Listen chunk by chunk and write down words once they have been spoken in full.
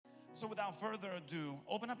So without further ado,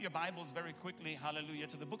 open up your Bibles very quickly, hallelujah,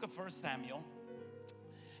 to the book of 1 Samuel,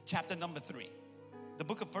 chapter number 3. The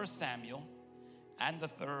book of 1 Samuel and the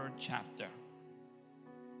 3rd chapter.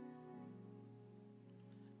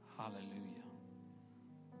 Hallelujah.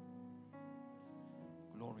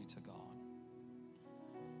 Glory to God.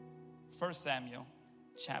 1 Samuel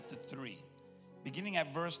chapter 3, beginning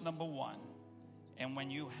at verse number 1. And when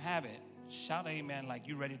you have it, shout amen like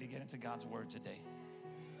you're ready to get into God's word today.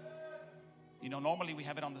 You know, normally we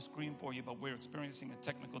have it on the screen for you, but we're experiencing a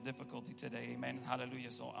technical difficulty today. Amen.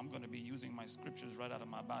 Hallelujah. So I'm going to be using my scriptures right out of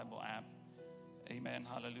my Bible app. Amen.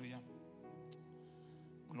 Hallelujah.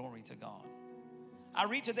 Glory to God. I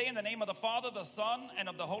read today in the name of the Father, the Son, and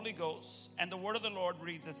of the Holy Ghost. And the word of the Lord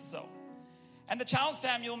reads it so. And the child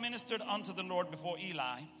Samuel ministered unto the Lord before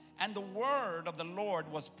Eli. And the word of the Lord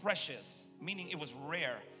was precious, meaning it was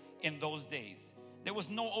rare in those days. There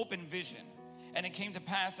was no open vision. And it came to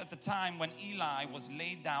pass at the time when Eli was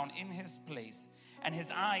laid down in his place, and his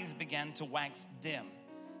eyes began to wax dim,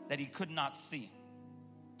 that he could not see.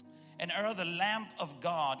 And the lamp of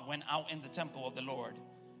God went out in the temple of the Lord,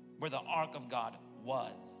 where the ark of God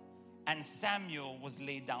was. And Samuel was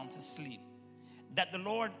laid down to sleep. That the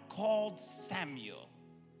Lord called Samuel.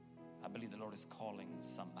 I believe the Lord is calling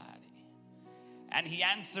somebody. And he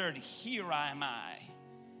answered, Here am I.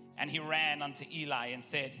 And he ran unto Eli and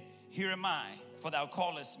said, Here am I, for thou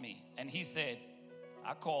callest me. And he said,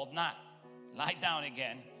 I called not. Lie down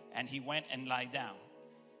again. And he went and lied down.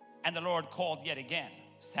 And the Lord called yet again,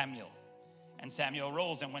 Samuel. And Samuel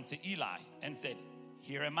rose and went to Eli and said,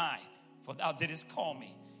 Here am I, for thou didst call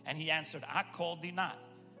me. And he answered, I called thee not.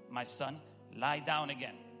 My son, lie down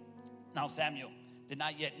again. Now Samuel did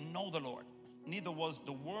not yet know the Lord, neither was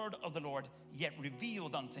the word of the Lord yet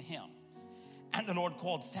revealed unto him. And the Lord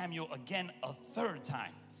called Samuel again a 3rd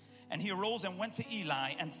time. And he arose and went to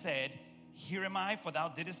Eli and said, Here am I, for thou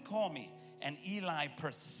didst call me. And Eli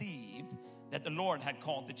perceived that the Lord had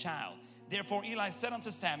called the child. Therefore Eli said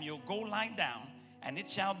unto Samuel, Go lie down, and it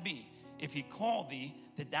shall be, if he call thee,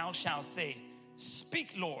 that thou shalt say,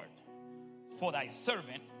 Speak, Lord, for thy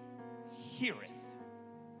servant heareth.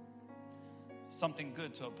 Something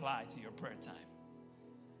good to apply to your prayer time.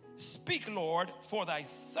 Speak, Lord, for thy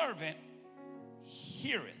servant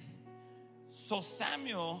heareth. So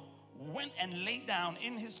Samuel went and lay down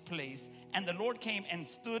in his place, and the Lord came and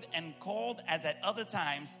stood and called as at other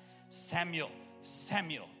times, Samuel,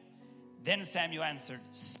 Samuel. Then Samuel answered,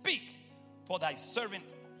 Speak, for thy servant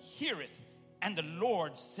heareth. And the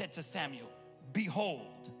Lord said to Samuel,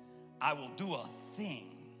 Behold, I will do a thing.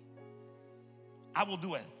 I will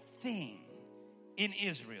do a thing in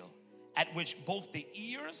Israel, at which both the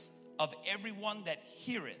ears of everyone that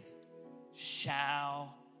heareth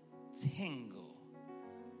shall tingle.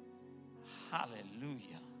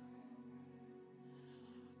 Hallelujah.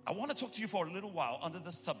 I want to talk to you for a little while under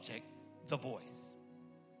the subject, The Voice.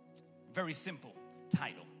 Very simple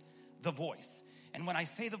title, The Voice. And when I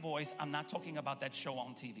say The Voice, I'm not talking about that show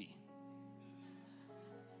on TV.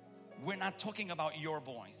 We're not talking about your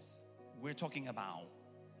voice. We're talking about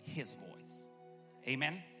his voice.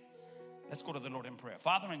 Amen. Let's go to the Lord in prayer.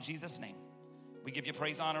 Father, in Jesus' name, we give you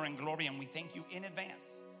praise, honor, and glory, and we thank you in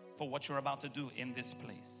advance for what you're about to do in this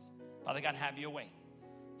place. Father God, have your way.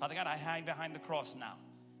 Father God, I hide behind the cross now.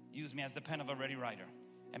 Use me as the pen of a ready writer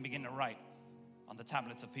and begin to write on the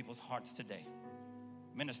tablets of people's hearts today.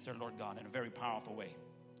 Minister, Lord God, in a very powerful way.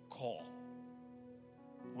 Call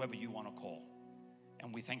whoever you want to call.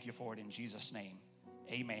 And we thank you for it in Jesus' name.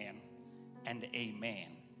 Amen and amen.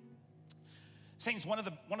 Saints, one of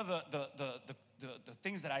the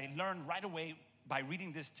things that I learned right away by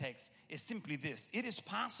reading this text is simply this. It is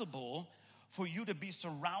possible for you to be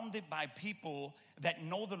surrounded by people that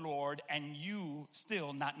know the Lord and you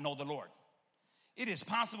still not know the Lord. It is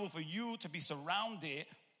possible for you to be surrounded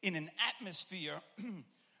in an atmosphere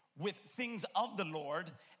with things of the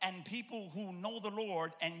Lord and people who know the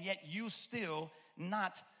Lord, and yet you still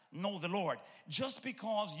not know the Lord. Just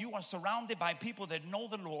because you are surrounded by people that know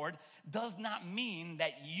the Lord does not mean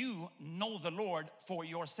that you know the Lord for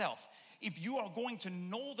yourself. If you are going to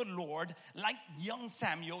know the Lord like young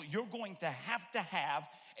Samuel, you're going to have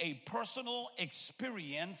a personal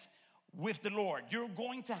experience with the Lord. You're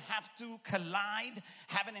going to have to collide,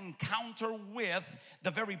 have an encounter with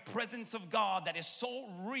the very presence of God that is so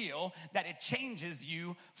real that it changes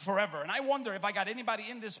you forever. And I wonder if I got anybody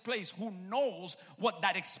in this place who knows what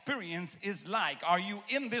that experience is like. Are you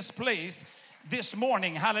in this place this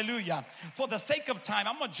morning? Hallelujah. For the sake of time,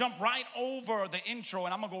 I'm going to jump right over the intro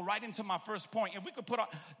and I'm going to go right into my first point. If we could put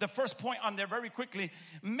the first point on there very quickly.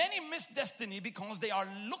 Many miss destiny because they are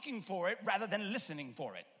looking for it rather than listening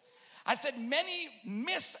for it. I said many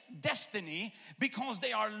miss destiny because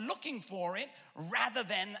they are looking for it rather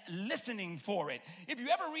than listening for it. If you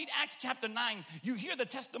ever read Acts chapter 9, you hear the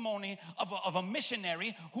testimony of a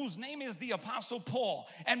missionary whose name is the Apostle Paul.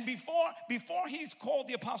 And before he's called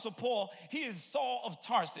the Apostle Paul, he is Saul of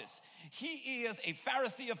Tarsus. He is a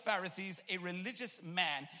Pharisee of Pharisees, a religious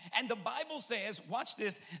man. And the Bible says, watch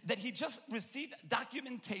this, that he just received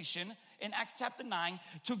documentation in Acts chapter 9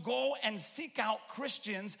 to go and seek out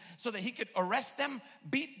Christians so that he could arrest them,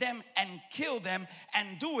 beat them, and kill them,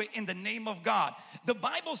 and do it in the name of God. The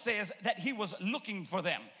Bible says that he was looking for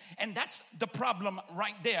them. And that's the problem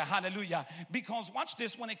right there, hallelujah. Because watch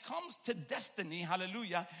this, when it comes to destiny,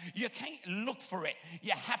 hallelujah, you can't look for it.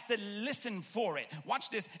 You have to listen for it. Watch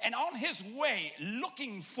this. And on his way,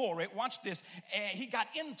 looking for it, watch this, he got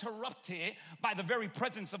interrupted by the very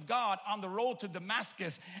presence of God on the road to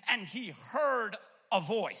Damascus, and he heard a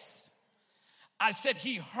voice. I said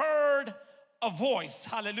he heard a voice,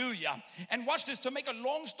 hallelujah. And watch this, to make a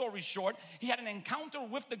long story short, he had an encounter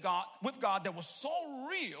with God that was so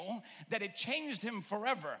real that it changed him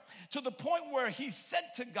forever, to the point where he said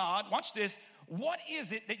to God, watch this, what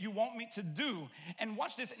is it that you want me to do? And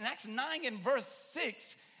watch this, in Acts 9 and verse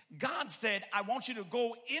 6, God said, I want you to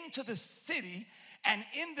go into the city, and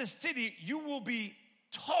in the city you will be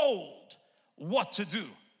told what to do.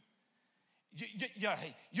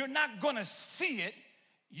 You're not gonna see it.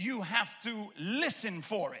 You have to listen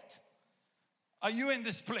for it. Are you in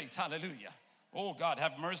this place? Hallelujah. Oh, God,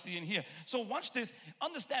 have mercy in here. So watch this.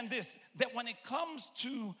 Understand this, that when it comes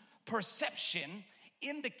to perception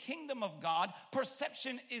in the kingdom of God,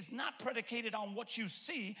 perception is not predicated on what you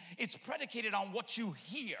see. It's predicated on what you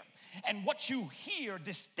hear. And what you hear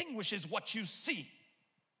distinguishes what you see.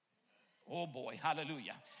 Oh, boy.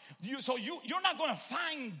 Hallelujah. You're not going to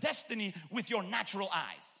find destiny with your natural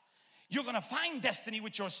eyes. You're going to find destiny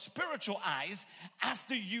with your spiritual eyes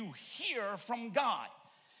after you hear from God.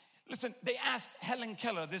 Listen, they asked Helen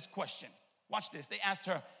Keller this question. Watch this. They asked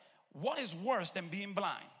her, what is worse than being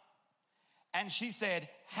blind? And she said,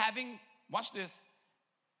 watch this,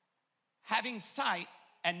 having sight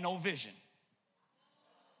and no vision.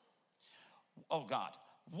 Oh, God.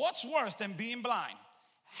 What's worse than being blind?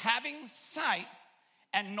 Having sight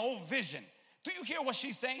and no vision. Do you hear what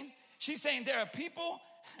she's saying? She's saying there are people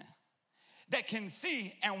that can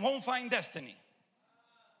see and won't find destiny.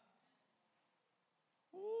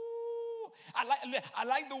 Ooh. I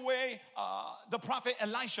like the way the prophet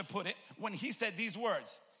Elisha put it when he said these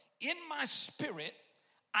words. In my spirit,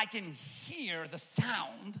 I can hear the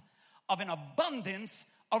sound of an abundance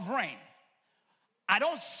of rain. I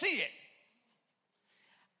don't see it,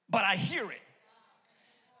 but I hear it.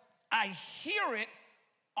 I hear it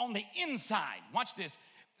on the inside. Watch this.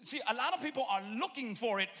 See, a lot of people are looking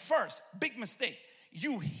for it first. Big mistake.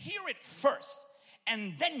 You hear it first,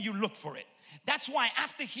 and then you look for it. That's why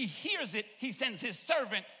after he hears it, he sends his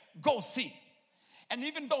servant, go see. And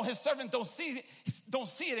even though his servant don't see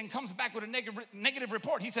it and comes back with a negative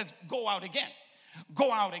report, he says, go out again.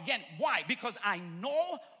 Go out again. Why? Because I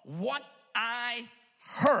know what I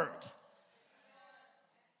heard.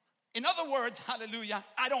 In other words, hallelujah,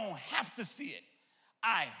 I don't have to see it.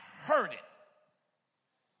 I heard it.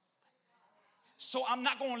 So I'm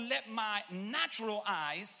not going to let my natural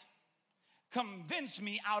eyes convince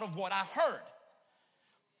me out of what I heard.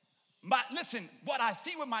 But listen, what I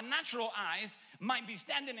see with my natural eyes might be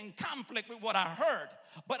standing in conflict with what I heard.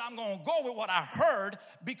 But I'm going to go with what I heard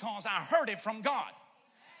because I heard it from God.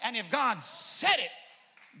 And if God said it,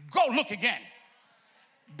 go look again.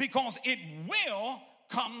 Because it will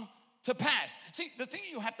come to pass. See, the thing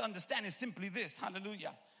you have to understand is simply this.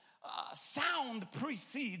 Hallelujah. Sound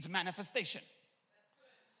precedes manifestation.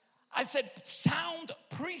 I said sound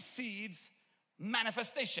precedes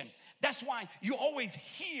manifestation. That's why you always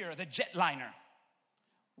hear the jetliner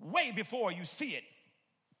way before you see it.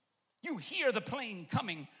 You hear the plane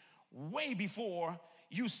coming way before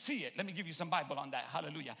you see it. Let me give you some Bible on that.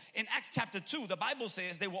 Hallelujah. In Acts chapter 2, the Bible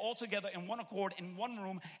says they were all together in one accord in one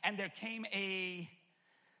room, and there came a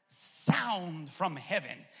sound from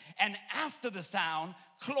heaven, and after the sound,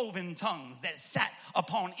 cloven tongues that sat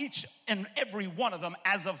upon each and every one of them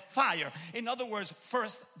as of fire. In other words,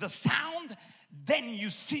 first the sound, then you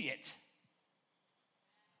see it.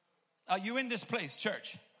 Are you in this place,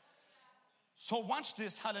 church? So watch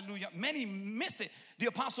this, hallelujah. Many miss it. The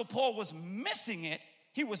Apostle Paul was missing it.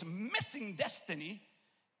 He was missing destiny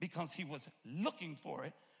because he was looking for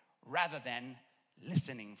it rather than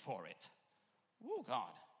listening for it. Oh,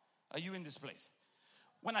 God. Are you in this place?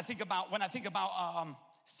 When I think about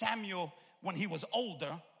Samuel when he was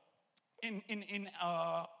older, in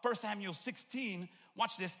 1 Samuel 16,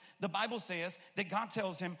 Watch this. The Bible says that God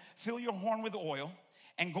tells him, fill your horn with oil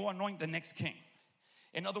and go anoint the next king.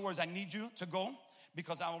 In other words, I need you to go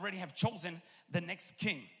because I already have chosen the next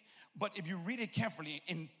king. But if you read it carefully,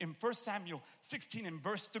 in 1 Samuel 16 and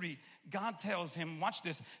verse 3, God tells him, watch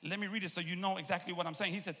this, let me read it so you know exactly what I'm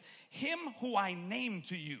saying. He says, him who I name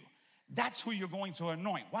to you, that's who you're going to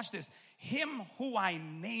anoint. Watch this. Him who I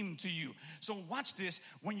name to you. So watch this.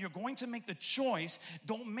 When you're going to make the choice,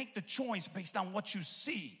 don't make the choice based on what you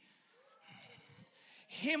see.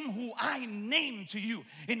 Him who I name to you.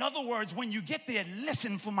 In other words, when you get there,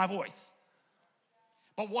 listen for my voice.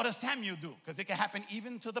 But what does Samuel do? Because it can happen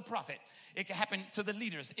even to the prophet. It can happen to the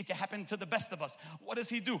leaders. It can happen to the best of us. What does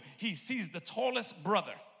he do? He sees the tallest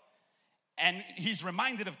brother. And he's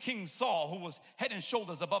reminded of King Saul, who was head and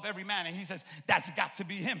shoulders above every man. And he says, that's got to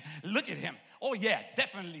be him. Look at him. Oh yeah,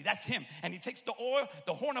 definitely, that's him. And he takes the oil,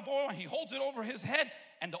 the horn of oil, and he holds it over his head,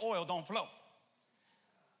 and the oil don't flow.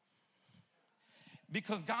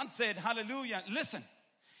 Because God said, hallelujah, listen,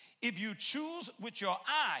 if you choose with your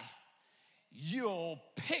eye, you'll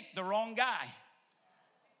pick the wrong guy.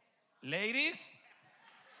 Ladies,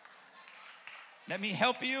 let me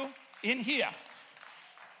help you in here.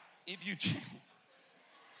 If you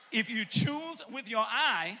choose with your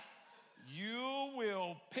eye, you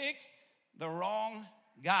will pick the wrong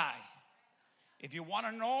guy. If you want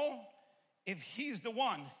to know if he's the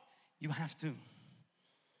one, you have to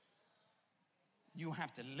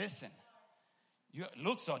listen. Your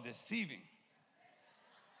looks are deceiving.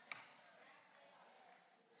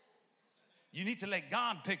 You need to let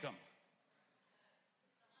God pick them.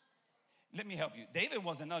 Let me help you. David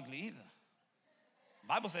wasn't ugly either. The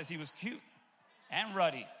Bible says he was cute and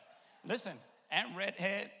ruddy. Listen, and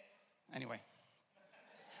redhead. Anyway.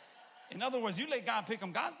 In other words, you let God pick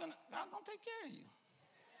them, God's gonna take care of you.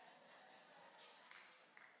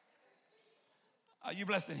 Are you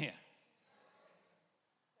blessed in here?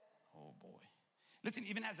 Oh boy. Listen,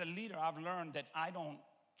 even as a leader, I've learned that I don't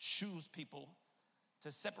choose people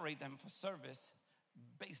to separate them for service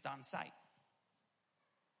based on sight.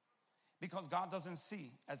 Because God doesn't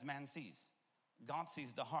see as man sees. God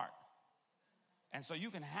sees the heart. And so you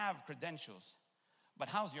can have credentials, but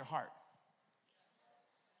how's your heart?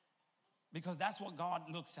 Because that's what God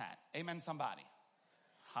looks at. Amen, somebody.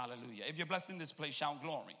 Hallelujah. If you're blessed in this place, shout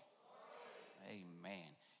glory. Amen.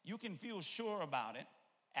 You can feel sure about it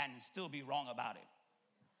and still be wrong about it.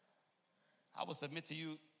 I will submit to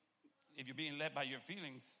you, if you're being led by your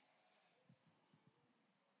feelings,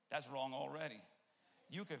 that's wrong already.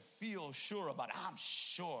 You could feel sure about it. I'm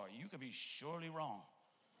sure. You could be surely wrong.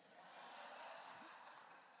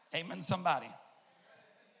 Amen, somebody.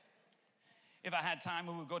 If I had time,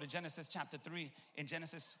 we would go to Genesis chapter 3. In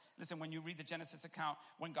Genesis, listen, when you read the Genesis account,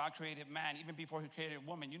 when God created man, even before he created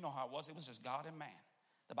woman, you know how it was. It was just God and man.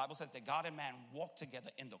 The Bible says that God and man walked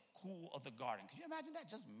together in the cool of the garden. Could you imagine that?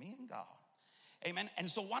 Just me and God. Amen. And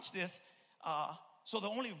so watch this. So the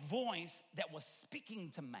only voice that was speaking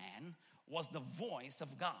to man was the voice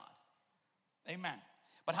of God. Amen.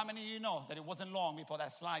 But how many of you know that it wasn't long before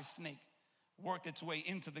that sly snake worked its way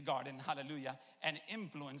into the garden, hallelujah, and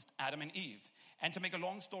influenced Adam and Eve? And to make a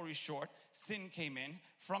long story short, sin came in.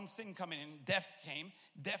 From sin coming in, death came.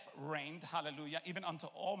 Death reigned, hallelujah, even unto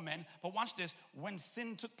all men. But watch this. When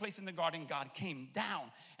sin took place in the garden, God came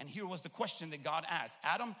down. And here was the question that God asked.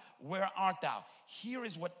 Adam, where art thou? Here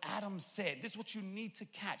is what Adam said. This is what you need to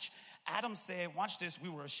catch. Adam said, watch this, we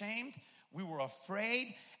were ashamed, we were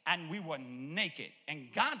afraid, and we were naked.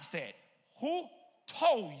 And God said, who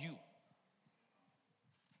told you?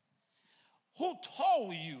 Who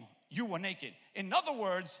told you you were naked? In other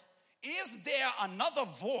words, is there another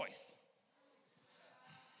voice?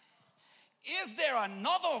 Is there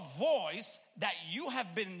another voice that you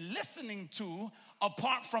have been listening to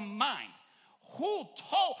apart from mine? Who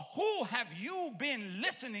have you been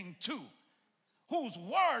listening to? Whose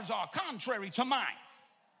words are contrary to mine?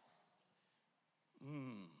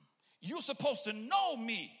 You're supposed to know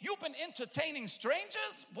me. You've been entertaining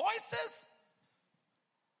strangers' voices?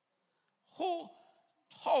 Who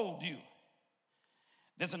told you?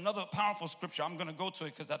 There's another powerful scripture. I'm going to go to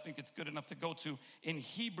it because I think it's good enough to go to in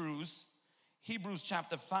Hebrews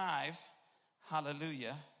chapter 5.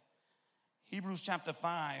 Hallelujah. Hebrews chapter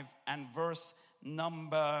 5 and verse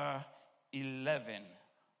number 11.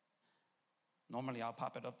 Normally I'll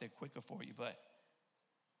pop it up there quicker for you, but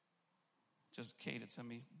just cater to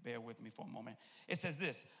me. Bear with me for a moment. It says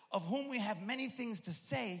this, of whom we have many things to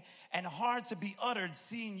say and hard to be uttered,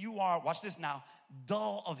 seeing you are, watch this now,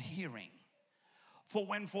 dull of hearing. For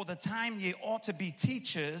when for the time ye ought to be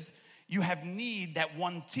teachers, you have need that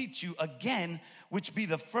one teach you again, which be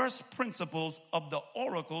the first principles of the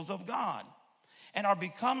oracles of God, and are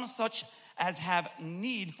become such as have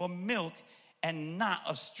need for milk and not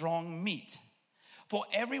of strong meat. For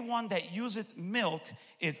everyone that useth milk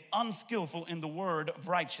is unskillful in the word of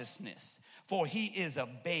righteousness, for he is a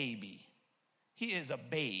baby. He is a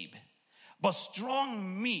babe. But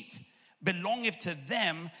strong meat belongeth to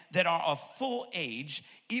them that are of full age,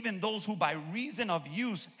 even those who by reason of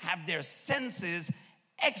use have their senses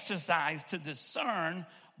exercised to discern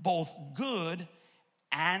both good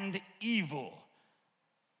and evil.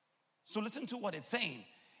 So listen to what it's saying.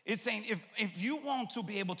 It's saying if you want to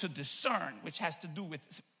be able to discern, which has to do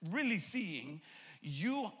with really seeing,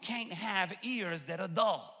 you can't have ears that are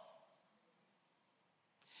dull.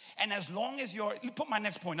 And as long as put my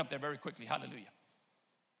next point up there very quickly, hallelujah.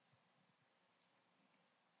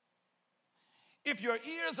 If your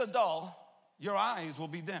ears are dull, your eyes will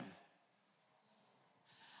be dim.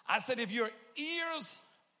 I said if your ears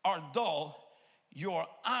are dull, your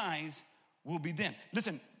eyes will be dim.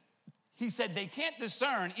 Listen, he said they can't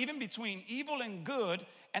discern even between evil and good,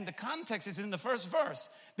 and the context is in the first verse,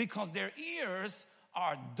 because their ears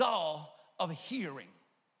are dull of hearing.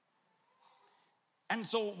 And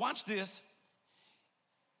so watch this.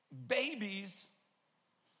 Babies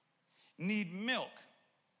need milk,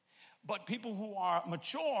 but people who are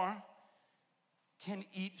mature can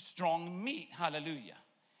eat strong meat. Hallelujah.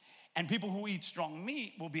 And people who eat strong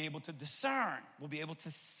meat will be able to discern, will be able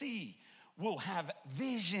to see, will have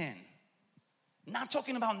vision. Not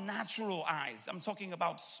talking about natural eyes. I'm talking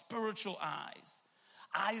about spiritual eyes.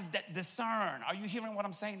 Eyes that discern. Are you hearing what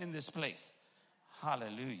I'm saying in this place?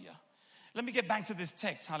 Hallelujah. Let me get back to this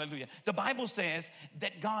text. Hallelujah. The Bible says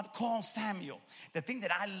that God called Samuel. The thing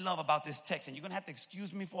that I love about this text, and you're going to have to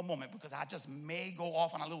excuse me for a moment because I just may go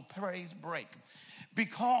off on a little praise break.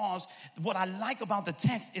 Because what I like about the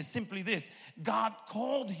text is simply this. God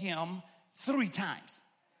called him 3 times.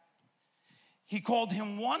 He called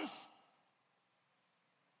him once,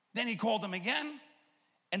 then he called him again,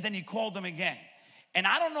 and then he called him again. And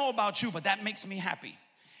I don't know about you, but that makes me happy.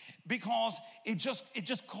 Because it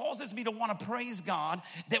just causes me to want to praise God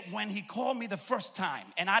that when he called me the first time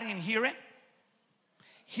and I didn't hear it,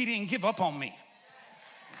 he didn't give up on me.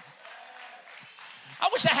 I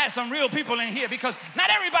wish I had some real people in here, because not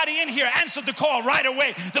everybody in here answered the call right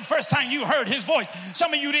away the first time you heard his voice.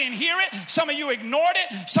 Some of you didn't hear it. Some of you ignored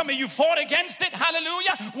it. Some of you fought against it.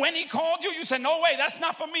 Hallelujah. When he called you, you said, no way, that's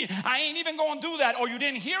not for me. I ain't even going to do that. Or you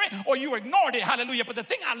didn't hear it, or you ignored it. Hallelujah. But the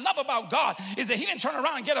thing I love about God is that he didn't turn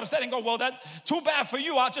around and get upset and go, well, that's too bad for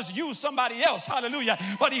you. I'll just use somebody else. Hallelujah.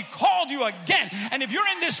 But he called you again. And if you're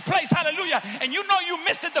in this place, hallelujah, and you know you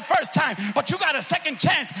missed it the first time, but you got a second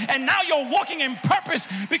chance, and now you're walking in purpose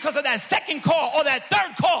because of that second call or that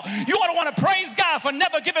third call, you ought to want to praise God for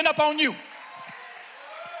never giving up on you.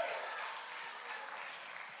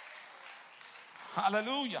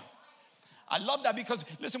 Hallelujah. I love that, because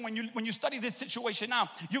listen, when you study this situation now,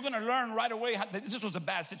 you're going to learn right away that this was a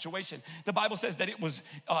bad situation. The Bible says that it was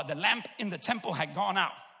the lamp in the temple had gone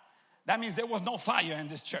out. That means there was no fire in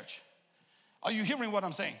this church. Are you hearing what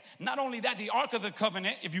I'm saying? Not only that, the Ark of the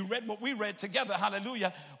Covenant, if you read what we read together,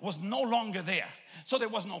 hallelujah, was no longer there. So there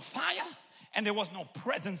was no fire and there was no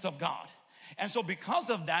presence of God. And so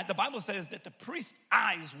because of that, the Bible says that the priest's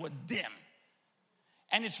eyes were dim.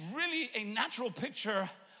 And it's really a natural picture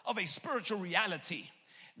of a spiritual reality.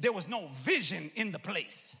 There was no vision in the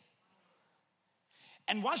place.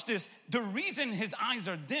 And watch this. The reason his eyes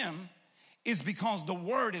are dim is because the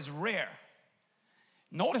word is rare.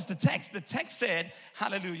 Notice the text. The text said,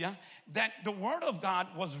 hallelujah, that the word of God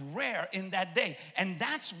was rare in that day. And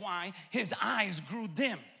that's why his eyes grew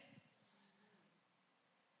dim.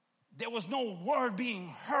 There was no word being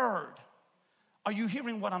heard. Are you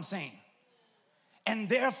hearing what I'm saying? And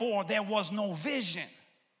therefore, there was no vision.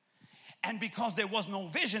 And because there was no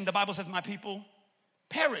vision, the Bible says, my people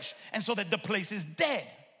perish. And so that the place is dead.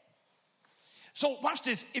 So watch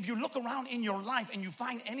this. If you look around in your life and you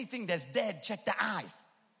find anything that's dead, check the eyes.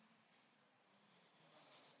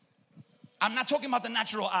 I'm not talking about the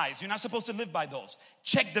natural eyes. You're not supposed to live by those.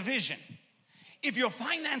 Check the vision. If your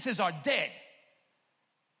finances are dead,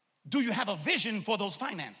 do you have a vision for those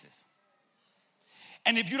finances?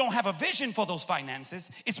 And if you don't have a vision for those finances,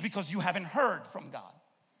 it's because you haven't heard from God.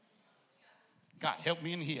 God, help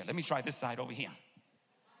me in here. Let me try this side over here.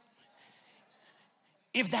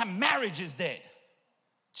 If that marriage is dead,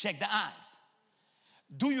 check the eyes.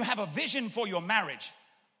 Do you have a vision for your marriage?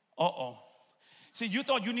 Uh-oh. See, you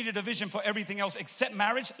thought you needed a vision for everything else except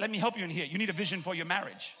marriage? Let me help you in here. You need a vision for your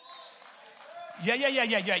marriage.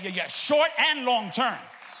 Yeah. Short and long term.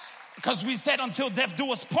 Because we said until death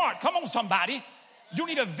do us part. Come on, somebody. You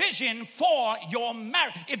need a vision for your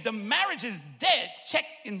marriage. If the marriage is dead, check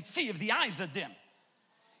and see if the eyes are dim.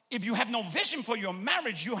 If you have no vision for your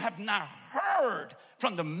marriage, you have not heard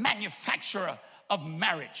from the manufacturer of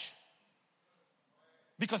marriage.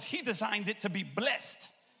 Because he designed it to be blessed.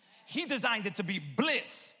 He designed it to be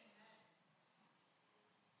bliss.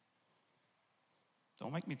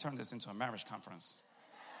 Don't make me turn this into a marriage conference.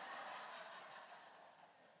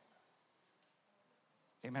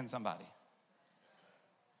 Amen, somebody.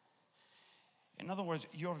 In other words,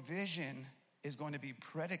 your vision is going to be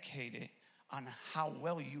predicated on how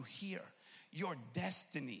well you hear. Your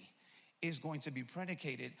destiny is going to be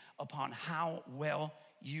predicated upon how well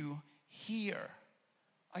you hear.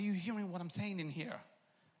 Are you hearing what I'm saying in here?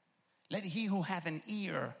 Let he who hath an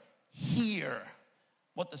ear hear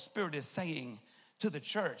what the Spirit is saying to the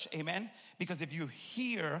church. Amen? Because if you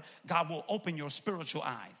hear, God will open your spiritual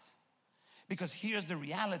eyes. Because here's the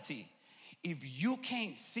reality. If you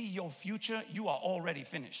can't see your future, you are already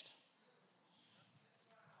finished.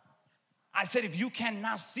 I said, if you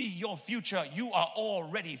cannot see your future, you are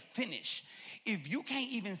already finished. If you can't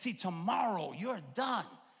even see tomorrow, you're done.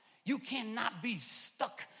 You cannot be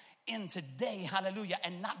stuck in today, hallelujah,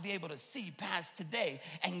 and not be able to see past today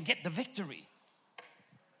and get the victory.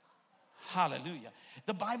 Hallelujah.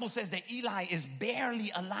 The Bible says that Eli is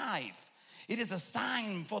barely alive. It is a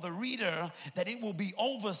sign for the reader that it will be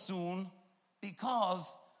over soon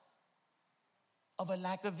because of a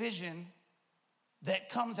lack of vision that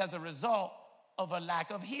comes as a result of a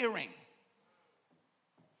lack of hearing.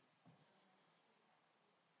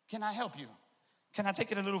 Can I help you? Can I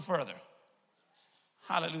take it a little further?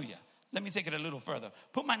 Hallelujah. Let me take it a little further.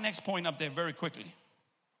 Put my next point up there very quickly.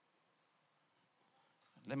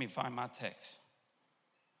 Let me find my text.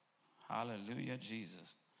 Hallelujah,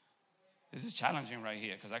 Jesus. This is challenging right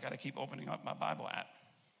here because I got to keep opening up my Bible app.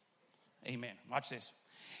 Amen. Watch this.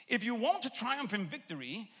 If you want to triumph in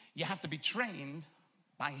victory, you have to be trained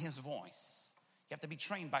by his voice. You have to be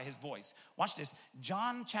trained by his voice. Watch this.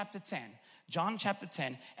 John chapter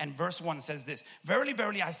 10 and verse 1 says this. Verily,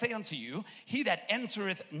 verily, I say unto you, he that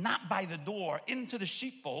entereth not by the door into the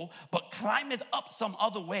sheepfold, but climbeth up some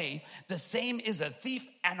other way, the same is a thief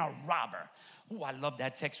and a robber. Oh, I love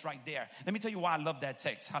that text right there. Let me tell you why I love that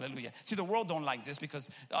text. Hallelujah. See, the world don't like this because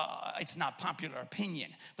it's not popular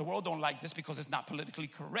opinion. The world don't like this because it's not politically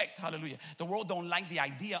correct. Hallelujah. The world don't like the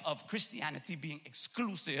idea of Christianity being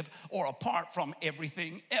exclusive or apart from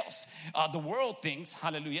everything else. The world thinks,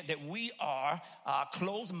 hallelujah, that we are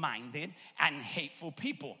closed-minded and hateful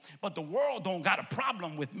people. But the world don't got a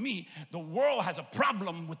problem with me. The world has a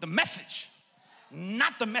problem with the message,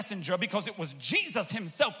 not the messenger, because it was Jesus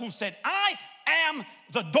himself who said, I am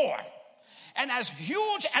the door. And as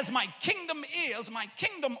huge as my kingdom is, my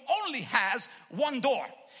kingdom only has one door.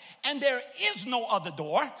 And there is no other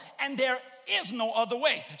door, and there is no other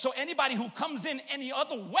way. So anybody who comes in any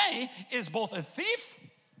other way is both a thief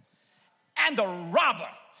and a robber.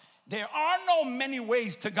 There are no many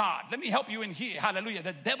ways to God. Let me help you in here. Hallelujah.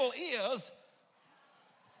 The devil is...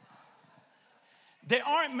 There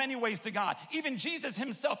aren't many ways to God. Even Jesus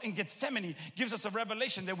himself in Gethsemane gives us a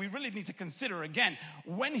revelation that we really need to consider again.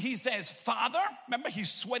 When he says, Father, remember he's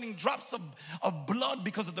sweating drops of blood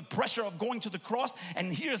because of the pressure of going to the cross.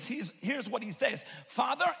 And here's what he says.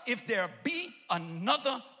 Father, if there be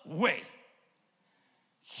another way.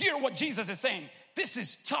 Hear what Jesus is saying. This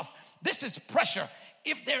is tough. This is pressure.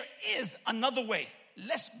 If there is another way,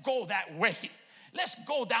 let's go that way. Let's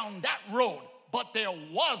go down that road. But there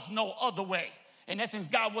was no other way. In essence,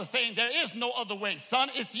 God was saying, there is no other way. Son,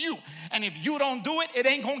 it's you. And if you don't do it, it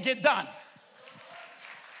ain't going to get done.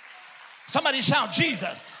 Somebody shout,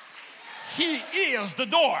 Jesus. He is the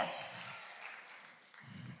door.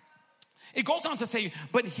 It goes on to say,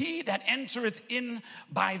 but he that entereth in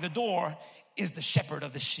by the door is the shepherd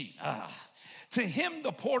of the sheep. To him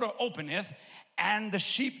the porter openeth, and the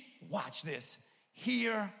sheep, watch this,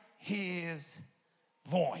 hear his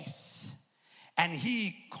voice. And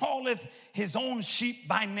he calleth his own sheep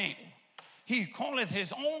by name. He calleth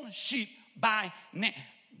his own sheep by name.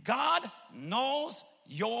 God knows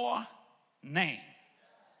your name.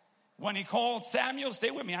 When he called Samuel, stay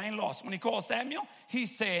with me, I ain't lost. When he called Samuel, he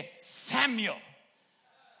said, Samuel.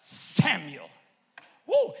 Samuel.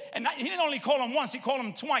 Woo! And he didn't only call him once, he called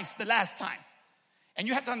him twice the last time. And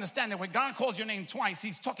you have to understand that when God calls your name twice,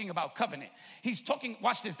 he's talking about covenant. He's talking,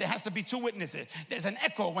 watch this, there has to be two witnesses. There's an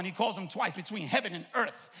echo when he calls them twice between heaven and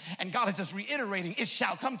earth. And God is just reiterating, it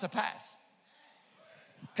shall come to pass.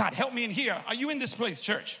 God, help me in here. Are you in this place,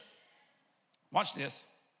 church? Watch this.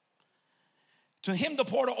 To him the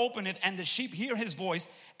porter openeth, and the sheep hear his voice,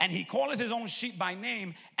 and he calleth his own sheep by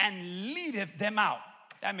name, and leadeth them out.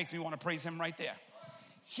 That makes me want to praise him right there.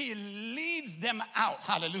 He leads them out.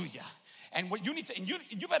 Hallelujah. And what you need to, and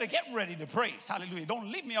you better get ready to praise. Hallelujah. Don't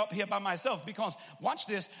leave me up here by myself, because watch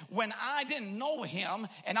this. When I didn't know him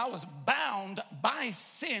and I was bound by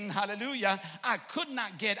sin, hallelujah, I could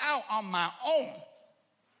not get out on my own.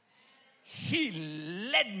 He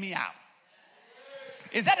led me out.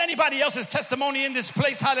 Is that anybody else's testimony in this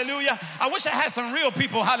place? Hallelujah. I wish I had some real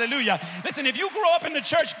people. Hallelujah. Listen, if you grew up in the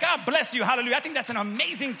church, God bless you. Hallelujah. I think that's an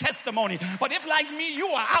amazing testimony. But if, like me, you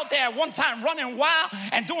were out there at one time running wild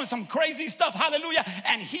and doing some crazy stuff, hallelujah,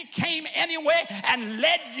 and he came anyway and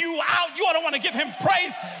led you out, you ought to want to give him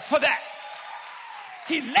praise for that.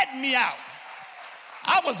 He led me out.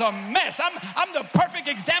 I was a mess. I'm the perfect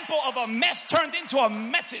example of a mess turned into a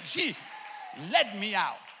message. He led me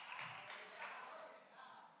out.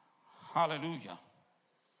 Hallelujah.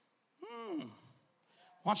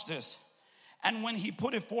 Watch this. And when he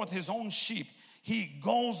putteth forth his own sheep, he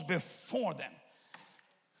goes before them.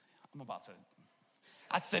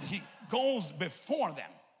 I said he goes before them.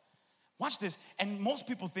 Watch this. And most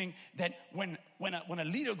people think that when a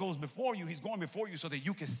leader goes before you, he's going before you so that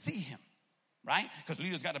you can see him, right? Because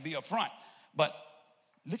leaders got to be up front. But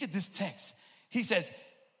look at this text. He says,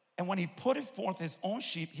 and when he putteth forth his own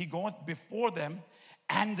sheep, he goeth before them,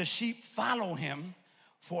 and the sheep follow him,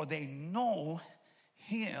 for they know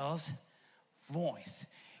his voice.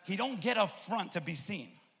 He don't get up front to be seen.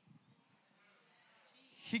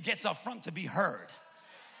 He gets up front to be heard.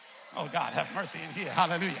 Oh, God, have mercy in here.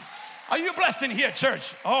 Hallelujah. Are you blessed in here,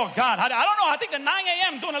 church? Oh, God, I don't know. I think the 9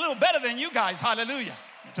 a.m. doing a little better than you guys. Hallelujah.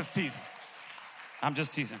 Just teasing. I'm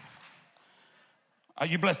just teasing. Are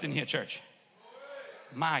you blessed in here, church?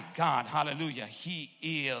 My God, hallelujah. He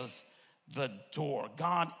is the door.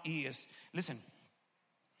 God is, listen,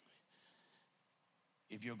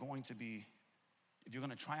 if you're going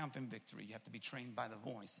to triumph in victory, you have to be trained by the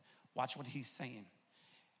voice. Watch what he's saying.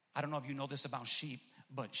 I don't know if you know this about sheep,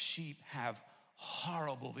 but sheep have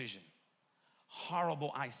horrible vision,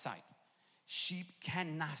 horrible eyesight. Sheep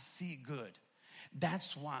cannot see good.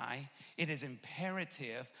 That's why it is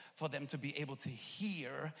imperative for them to be able to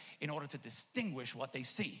hear in order to distinguish what they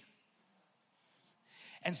see.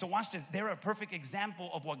 And so watch this. They're a perfect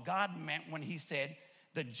example of what God meant when he said,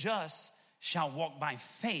 the just shall walk by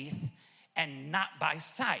faith and not by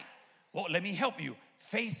sight. Well, let me help you.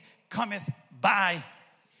 Faith cometh by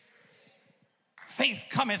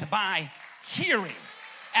hearing,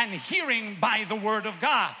 and hearing by the word of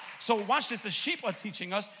God. So watch this. The sheep are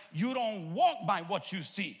teaching us, you don't walk by what you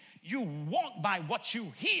see. You walk by what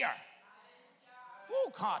you hear.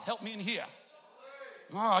 Oh, God, help me in here.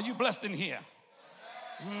 Oh, are you blessed in here?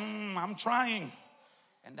 I'm trying.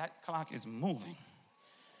 And that clock is moving.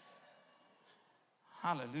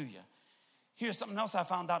 Hallelujah. Here's something else I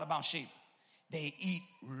found out about sheep. They eat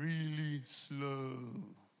really slow.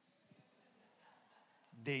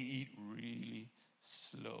 They eat really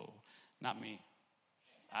slow. Not me.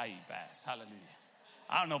 I eat fast. Hallelujah.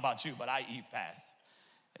 I don't know about you, but I eat fast.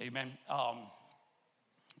 Amen.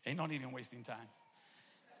 Ain't no need in wasting time.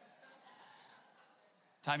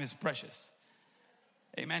 Time is precious.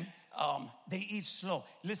 Amen. They eat slow.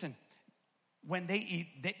 Listen, when they eat,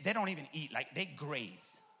 they don't even eat. Like, they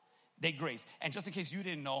graze. They graze. And just in case you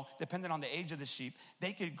didn't know, depending on the age of the sheep,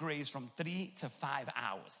 they could graze from 3 to 5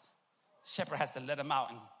 hours. Shepherd has to let them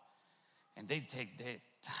out, and they take their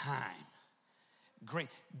time. Great.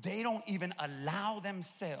 They don't even allow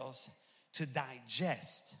themselves to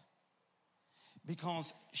digest,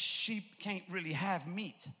 because sheep can't really have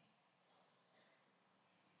meat.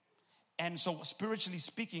 And so spiritually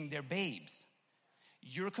speaking, they're babes.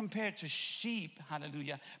 You're compared to sheep,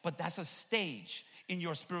 hallelujah, but that's a stage in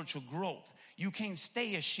your spiritual growth. You can't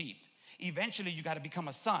stay a sheep. Eventually, you got to become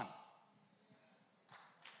a son.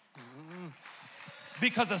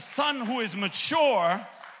 Because a son who is mature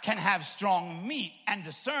can have strong meat and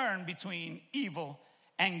discern between evil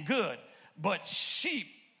and good. But sheep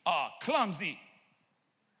are clumsy.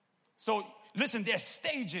 So listen, there's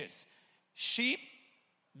stages. Sheep,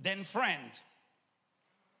 then friend.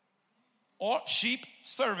 Or sheep,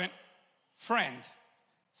 servant, friend,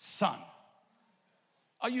 son.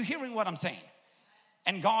 Are you hearing what I'm saying?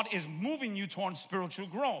 And God is moving you towards spiritual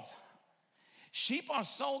growth. Sheep are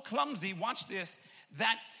so clumsy, watch this,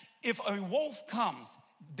 that if a wolf comes,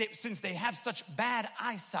 since they have such bad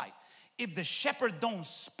eyesight, if the shepherd don't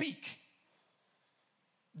speak,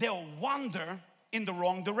 they'll wander in the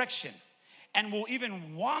wrong direction and will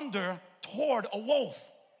even wander toward a wolf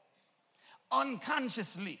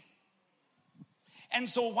unconsciously. And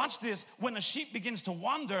so watch this. When a sheep begins to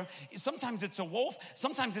wander, sometimes it's a wolf,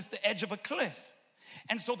 sometimes it's the edge of a cliff.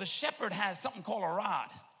 And so the shepherd has something called a rod.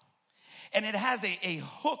 And it has a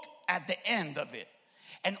hook at the end of it.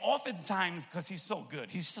 And oftentimes, because he's so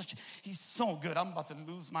good, he's so good. I'm about to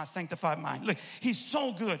lose my sanctified mind. Look, he's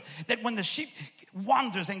so good that when the sheep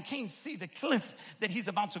wanders and can't see the cliff that he's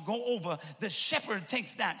about to go over, the shepherd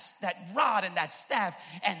takes that rod and that staff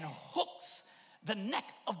and hooks the neck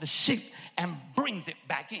of the sheep and brings it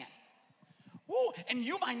back in. Ooh, and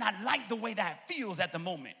you might not like the way that feels at the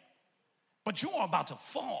moment, but you are about to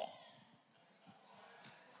fall.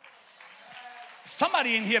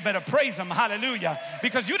 Somebody in here better praise him, hallelujah,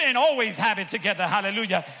 because you didn't always have it together,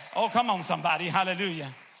 hallelujah. Oh, come on, somebody,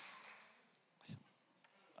 hallelujah.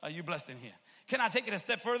 Are you blessed in here? Can I take it a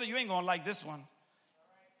step further? You ain't gonna like this one.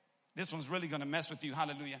 This one's really gonna mess with you,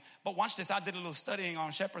 hallelujah. But watch this. I did a little studying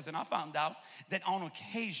on shepherds, and I found out that on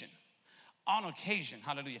occasion,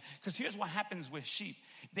 hallelujah, because here's what happens with sheep.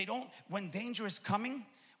 They don't, when danger is coming,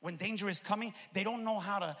 they don't know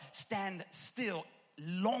how to stand still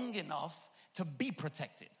long enough to be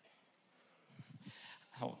protected.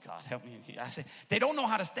 Oh, God, help me in here. I say, they don't know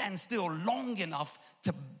how to stand still long enough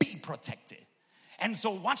to be protected. And so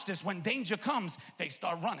watch this. When danger comes, they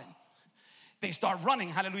start running.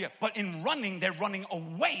 Hallelujah. But in running, they're running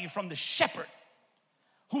away from the shepherd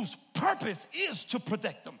whose purpose is to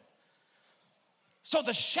protect them. So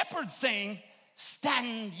the shepherd's saying,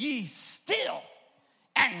 stand ye still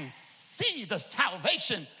and see the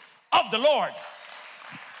salvation of the Lord.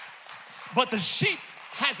 But the sheep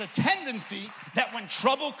has a tendency that when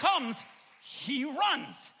trouble comes, he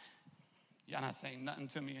runs. You're not saying nothing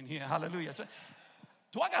to me in here. Hallelujah. So,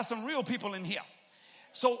 do I got some real people in here?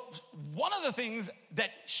 So one of the things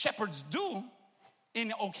that shepherds do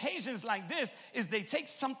in occasions like this is they take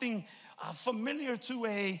something familiar to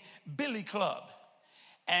a billy club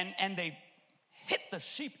and they hit the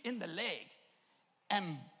sheep in the leg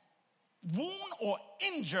and wound or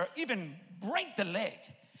injure, even break the leg.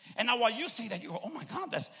 And now while you see that, you go, oh my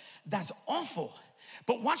God, that's awful.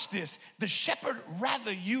 But watch this. The shepherd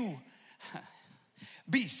rather you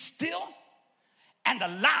be still and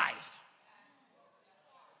alive.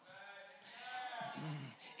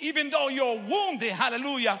 Even though you're wounded,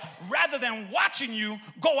 hallelujah, rather than watching you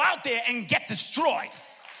go out there and get destroyed.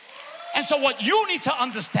 And so what you need to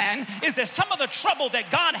understand is that some of the trouble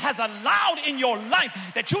that God has allowed in your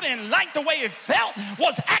life that you didn't like the way it felt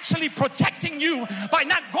was actually protecting you by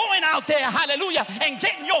not going out there, hallelujah, and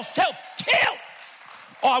getting yourself killed.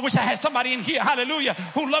 Oh, I wish I had somebody in here, hallelujah,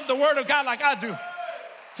 who loved the word of God like I do,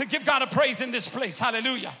 to give God a praise in this place,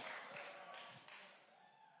 hallelujah.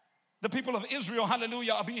 The people of Israel,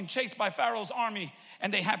 hallelujah, are being chased by Pharaoh's army,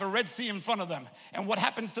 and they have a Red Sea in front of them. And what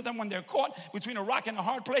happens to them when they're caught between a rock and a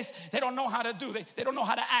hard place? They don't know how to do. They don't know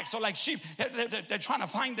how to act. So like sheep, they're trying to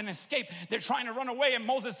find an escape. They're trying to run away. And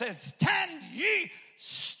Moses says, stand ye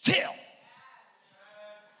still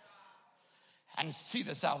and see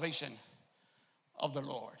the salvation of the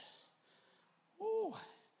Lord. Ooh.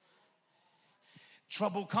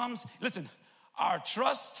 Trouble comes. Listen, our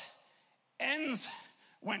trust ends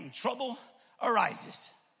when trouble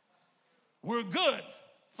arises. We're good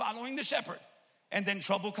following the shepherd, and then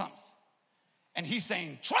trouble comes. And he's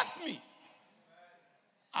saying, trust me.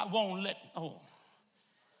 I won't let a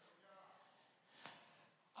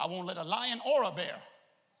lion or a bear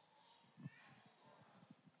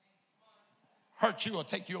hurt you or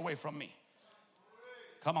take you away from me.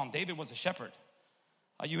 Come on, David was a shepherd.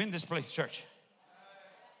 Are you in this place, church?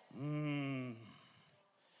 Are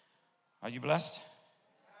you blessed?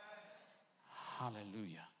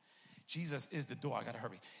 Hallelujah. Jesus is the door. I got to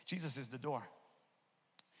hurry. Jesus is the door.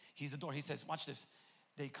 He's the door. He says, watch this.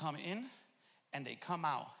 They come in and they come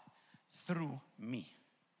out through me.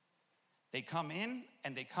 They come in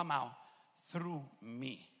and they come out through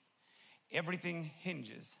me. Everything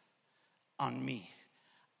hinges on me.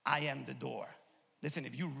 I am the door. Listen,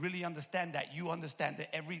 if you really understand that, you understand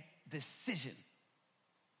that every decision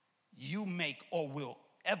you make or will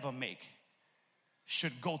ever make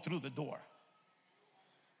should go through the door.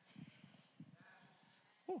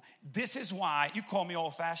 Ooh, this is why, you call me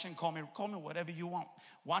old-fashioned, call me whatever you want.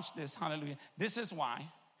 Watch this, hallelujah. This is why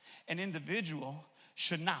an individual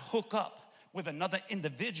should not hook up with another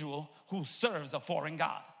individual who serves a foreign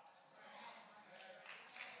god.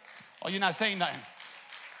 Oh, you're not saying nothing.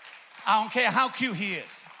 I don't care how cute he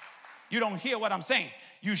is. You don't hear what I'm saying.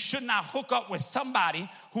 You should not hook up with somebody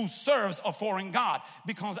who serves a foreign god,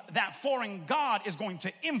 because that foreign god is going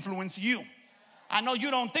to influence you. I know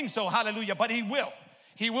you don't think so, hallelujah, but he will.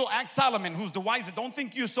 He will ask Solomon, who's the wisest. Don't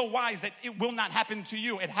think you're so wise that it will not happen to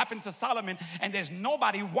you. It happened to Solomon, and there's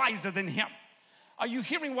nobody wiser than him. Are you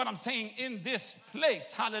hearing what I'm saying in this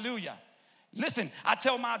place? Hallelujah. Listen, I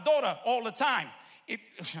tell my daughter all the time,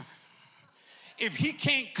 if he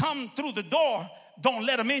can't come through the door, don't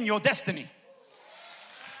let him in your destiny.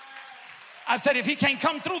 I said, if he can't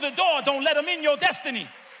come through the door, don't let him in your destiny.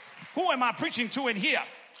 Who am I preaching to in here?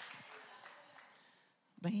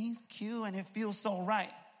 But he's cute and it feels so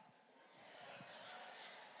right.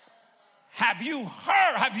 Have you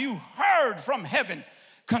heard from heaven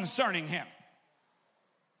concerning him?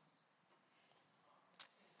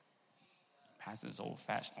 Pastor's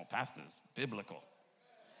old-fashioned. No, pastor's biblical.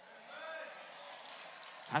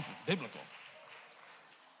 Pastor's biblical.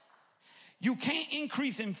 You can't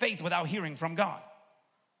increase in faith without hearing from God.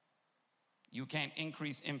 You can't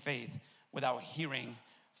increase in faith without hearing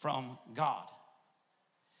from God.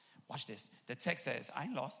 Watch this. The text says, I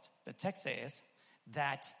ain't lost. The text says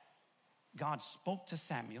that God spoke to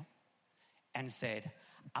Samuel and said,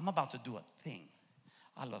 I'm about to do a thing.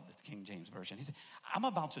 I love the King James Version. He said, I'm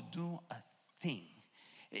about to do a thing.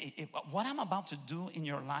 What I'm about to do in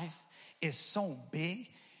your life is so big,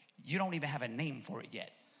 you don't even have a name for it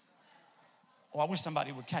yet. Oh, I wish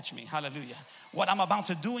somebody would catch me. Hallelujah. What I'm about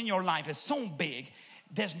to do in your life is so big,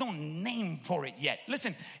 there's no name for it yet.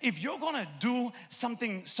 Listen, if you're going to do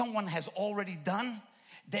something someone has already done,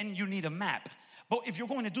 then you need a map. But if you're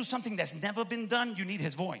going to do something that's never been done, you need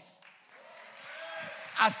his voice.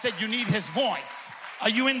 I said you need his voice. Are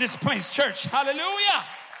you in this place, church? Hallelujah.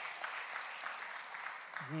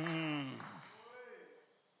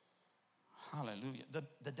 Hallelujah.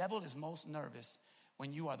 The devil is most nervous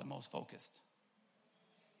when you are the most focused.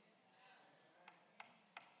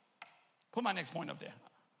 Put my next point up there.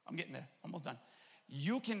 I'm getting there. Almost done.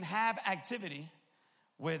 You can have activity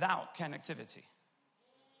without connectivity.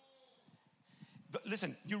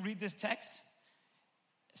 Listen, you read this text,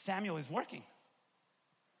 Samuel is working.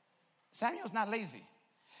 Samuel's not lazy.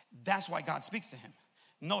 That's why God speaks to him.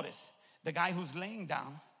 Notice, the guy who's laying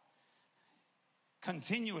down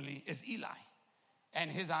continually is Eli. And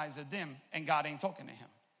his eyes are dim and God ain't talking to him.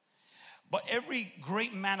 But every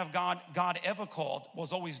great man of God ever called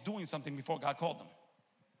was always doing something before God called them.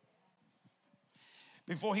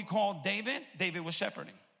 Before he called David, David was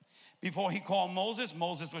shepherding. Before he called Moses,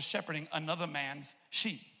 Moses was shepherding another man's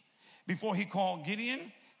sheep. Before he called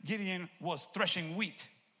Gideon, Gideon was threshing wheat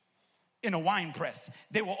in a wine press.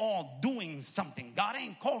 They were all doing something. God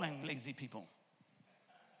ain't calling lazy people.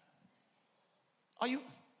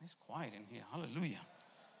 It's quiet in here. Hallelujah.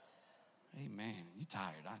 Amen. You're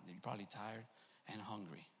tired. You're probably tired and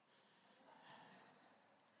hungry.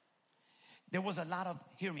 There was a lot of,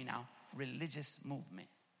 hear me now, religious movement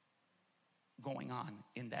going on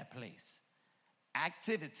in that place.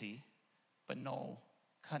 Activity, but no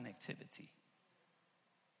connectivity.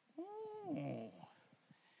 Ooh.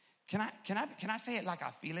 Can I say it like I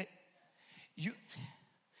feel it?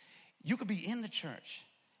 You could be in the church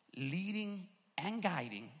leading and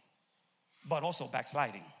guiding, but also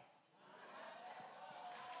backsliding.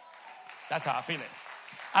 That's how I feel it.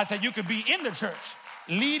 I said you could be in the church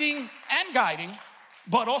leading and guiding,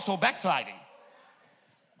 but also backsliding.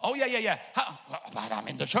 Oh, yeah. But I'm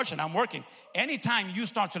in the church and I'm working. Anytime you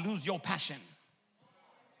start to lose your passion,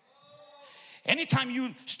 anytime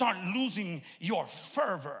you start losing your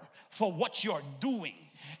fervor for what you're doing,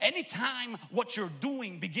 anytime what you're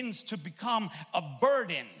doing begins to become a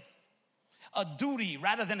burden, a duty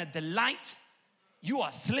rather than a delight, you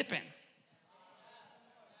are slipping.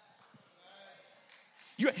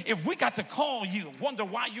 If we got to call you, wonder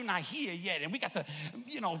why you're not here yet, and we got to,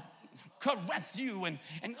 caress you and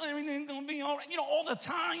everything's gonna be all right, all the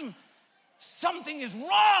time, something is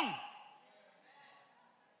wrong.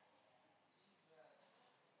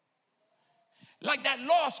 Like that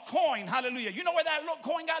lost coin, hallelujah. You know where that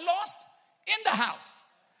coin got lost? In the house.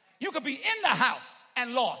 You could be in the house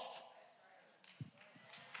and lost.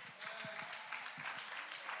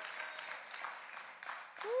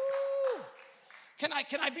 Woo. Can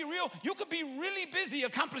I be real? You could be really busy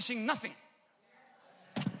accomplishing nothing.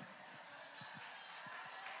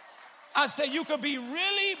 I say you could be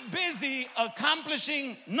really busy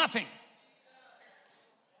accomplishing nothing.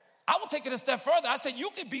 I will take it a step further. I said you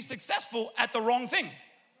could be successful at the wrong thing.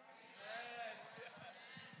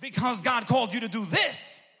 Because God called you to do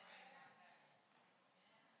this.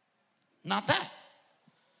 Not that.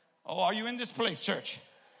 Oh, are you in this place, church?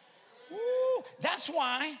 Woo. That's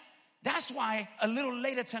why a little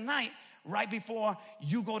later tonight, right before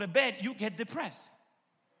you go to bed, you get depressed.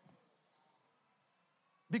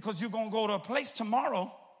 Because you're going to go to a place tomorrow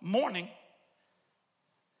morning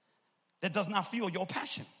that does not feel your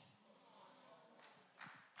passion.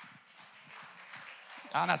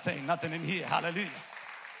 I'm not saying nothing in here. Hallelujah.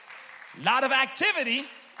 A lot of activity.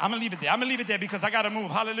 I'm going to leave it there. I'm going to leave it there because I got to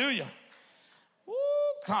move. Hallelujah. Woo,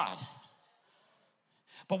 God.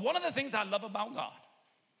 But one of the things I love about God,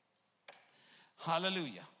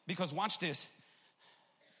 hallelujah, because watch this.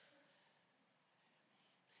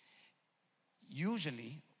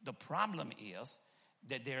 Usually the problem is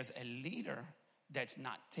that there's a leader that's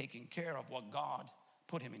not taking care of what God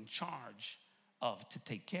put him in charge of to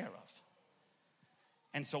take care of.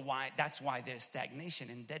 And so that's why there's stagnation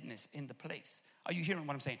and deadness in the place. Are you hearing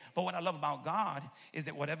what I'm saying? But what I love about God is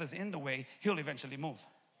that whatever's in the way, he'll eventually move.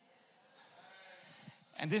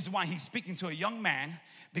 And this is why he's speaking to a young man,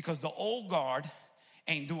 because the old guard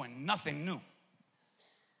ain't doing nothing new.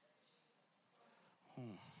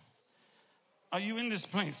 Are you in this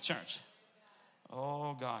place, church?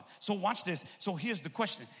 Oh, God. So watch this. So here's the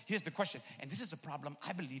question. And this is a problem,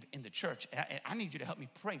 I believe, in the church. And I need you to help me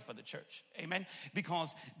pray for the church. Amen?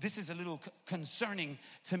 Because this is a little concerning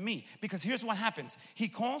to me. Because here's what happens. He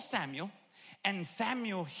calls Samuel, and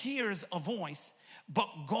Samuel hears a voice, but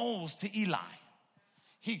goes to Eli.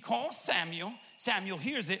 He calls Samuel. Samuel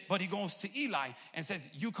hears it, but he goes to Eli and says,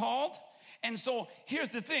 you called? And so here's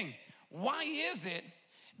the thing. Why is it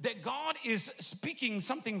that God is speaking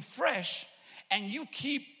something fresh and you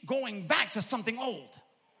keep going back to something old?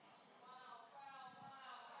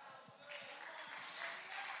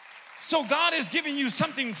 So God is giving you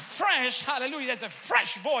something fresh, hallelujah. There's a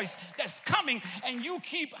fresh voice that's coming, and you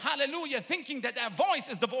keep, hallelujah, thinking that voice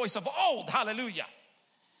is the voice of old, hallelujah.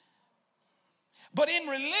 But in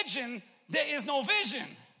religion, there is no vision.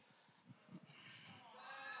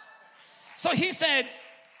 So he said,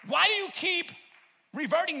 why do you keep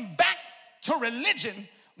reverting back to religion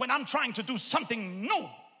when I'm trying to do something new?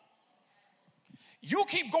 You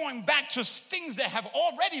keep going back to things that have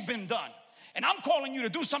already been done. And I'm calling you to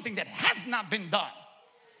do something that has not been done.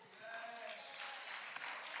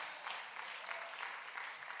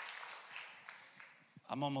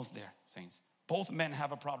 I'm almost there, saints. Both men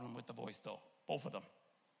have a problem with the voice, though. Both of them.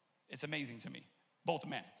 It's amazing to me. Both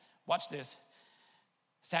men. Watch this.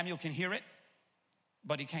 Samuel can hear it,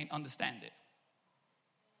 but he can't understand it.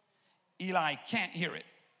 Eli can't hear it,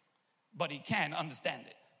 but he can understand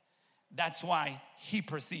it. That's why he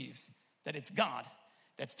perceives that it's God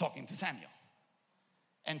that's talking to Samuel,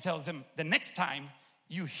 and tells him, the next time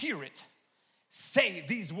you hear it, say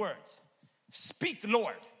these words. Speak,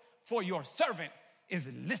 Lord, for your servant is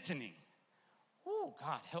listening. Oh,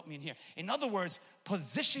 God, help me in here. In other words,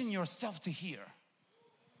 position yourself to hear.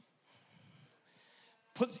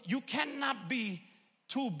 You cannot be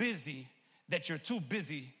too busy that you're too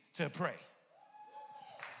busy to pray.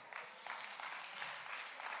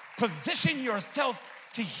 Position yourself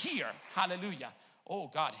to hear. Hallelujah. Oh,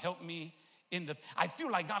 God, help me I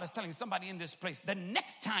feel like God is telling somebody in this place, the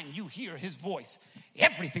next time you hear his voice,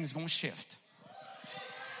 everything's going to shift.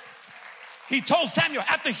 He told Samuel,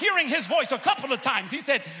 after hearing his voice a couple of times, he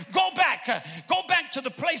said, go back to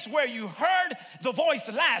the place where you heard the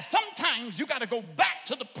voice last. Sometimes you got to go back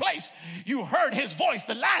to the place you heard his voice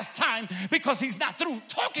the last time, because he's not through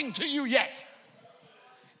talking to you yet.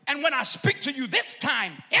 And when I speak to you this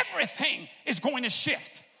time, everything is going to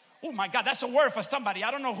shift. Oh my God, that's a word for somebody.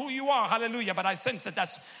 I don't know who you are, hallelujah, but I sense that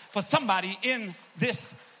that's for somebody in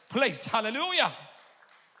this place, hallelujah.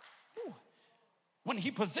 Ooh. When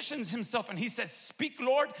he positions himself and he says, speak,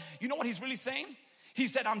 Lord, you know what he's really saying? He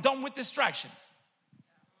said, I'm done with distractions.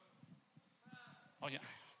 Oh yeah.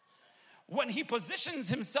 When he positions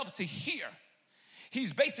himself to hear,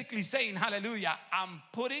 he's basically saying, hallelujah, I'm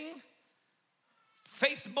putting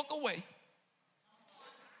Facebook away.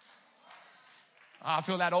 I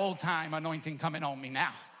feel that old time anointing coming on me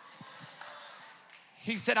now.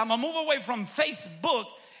 He said, I'm going to move away from Facebook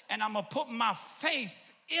and I'm going to put my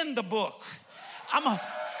face in the book. Are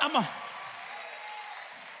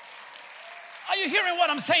you hearing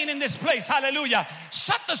what I'm saying in this place? Hallelujah.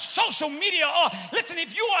 Shut the social media off. Listen,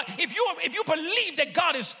 if you believe that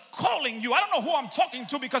God is calling you, I don't know who I'm talking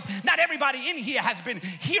to, because not everybody in here has been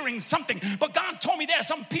hearing something, but God told me there are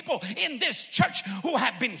some people in this church who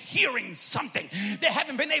have been hearing something. They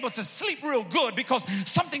haven't been able to sleep real good because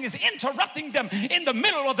something is interrupting them in the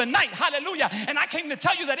middle of the night. Hallelujah. And I came to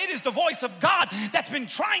tell you that it is the voice of God that's been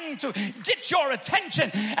trying to get your attention.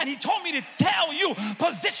 And he told me to tell you,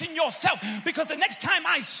 position yourself, because the next time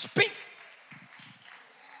I speak,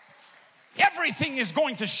 everything is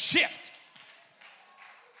going to shift.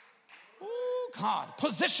 Oh, God.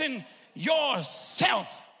 Position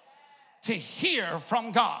yourself to hear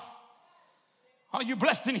from God. Are you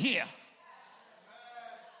blessed in here?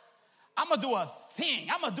 I'm going to do a thing.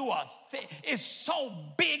 I'm going to do a thing. It's so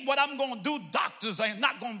big what I'm going to do. Doctors are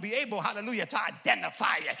not going to be able, hallelujah, to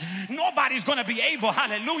identify it. Nobody's going to be able,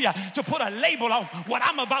 hallelujah, to put a label on what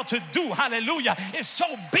I'm about to do. Hallelujah. It's so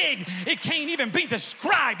big, it can't even be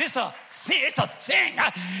described. It's a thing.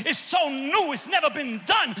 It's so new. It's never been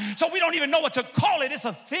done. So we don't even know what to call it. It's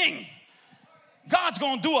a thing. God's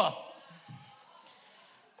going to do a...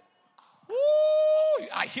 Woo,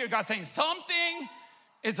 I hear God saying something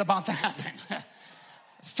is about to happen.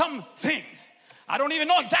 Something. I don't even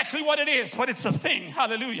know exactly what it is, but it's a thing.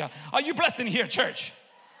 Hallelujah. Are you blessed in here, church?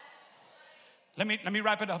 Let me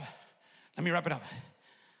wrap it up. Let me wrap it up.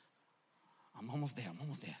 I'm almost there.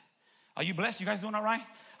 Are you blessed? You guys doing all right?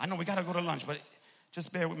 I know we got to go to lunch, but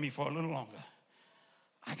just bear with me for a little longer.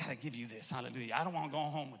 I got to give you this. Hallelujah. I don't want to go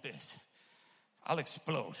home with this. I'll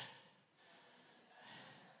explode.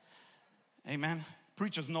 Amen.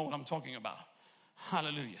 Preachers know what I'm talking about.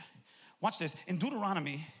 Hallelujah. Watch this. In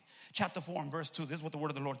Deuteronomy chapter 4 and verse 2, this is what the word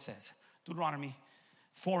of the Lord says. Deuteronomy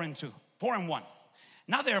 4 and 2. 4 and 1.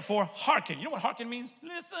 Now therefore, hearken. You know what hearken means?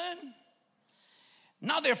 Listen.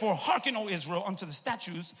 Now therefore, hearken, O Israel, unto the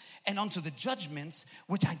statutes and unto the judgments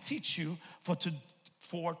which I teach you for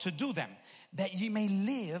to do them, that ye may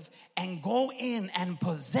live and go in and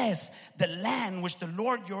possess the land which the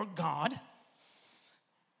Lord your God,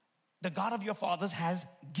 the God of your fathers, has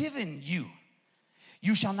given you.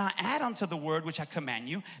 You shall not add unto the word which I command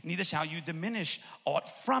you, neither shall you diminish aught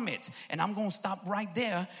from it. And I'm going to stop right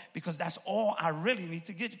there because that's all I really need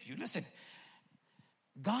to give you. Listen,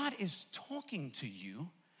 God is talking to you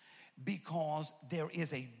because there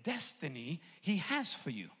is a destiny he has for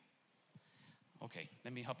you. Okay,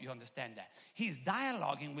 let me help you understand that. He's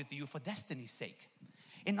dialoguing with you for destiny's sake.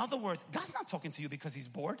 In other words, God's not talking to you because he's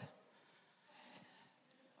bored.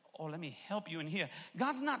 Oh, let me help you in here.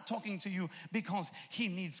 God's not talking to you because he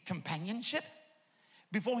needs companionship.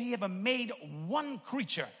 Before he ever made one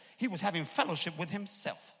creature, he was having fellowship with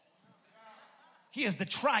himself. He is the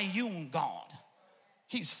triune God.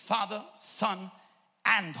 He's Father, Son,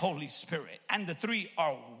 and Holy Spirit. And the three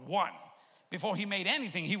are one. Before he made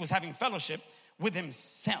anything, he was having fellowship with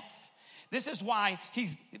himself. This is why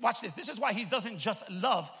watch this. This is why he doesn't just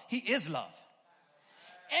love, he is love.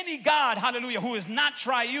 Any God, hallelujah, who is not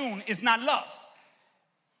triune is not love.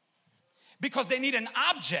 Because they need an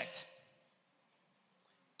object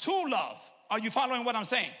to love. Are you following what I'm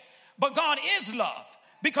saying? But God is love.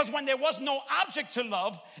 Because when there was no object to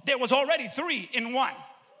love, there was already three in one.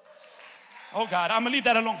 Oh God, I'm going to leave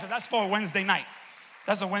that alone because that's for a Wednesday night.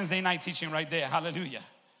 That's a Wednesday night teaching right there. Hallelujah.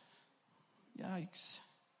 Yikes.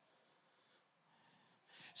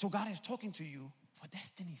 So God is talking to you for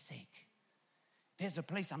destiny's sake. There's a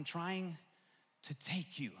place I'm trying to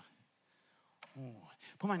take you. Ooh.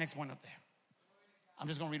 Put my next point up there. I'm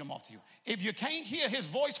just going to read them off to you. If you can't hear his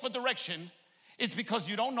voice for direction, it's because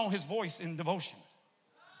you don't know his voice in devotion.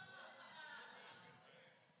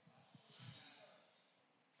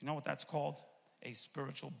 You know what that's called? A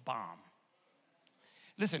spiritual bomb.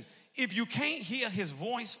 Listen, if you can't hear his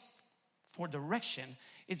voice for direction,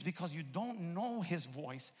 it's because you don't know his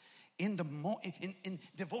voice in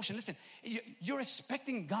devotion. Listen, you're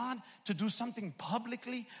expecting God to do something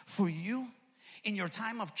publicly for you in your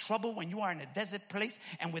time of trouble when you are in a desert place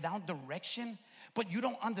and without direction. But you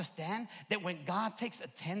don't understand that when God takes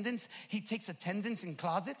attendance, he takes attendance in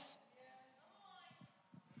closets.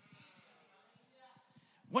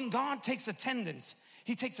 When God takes attendance,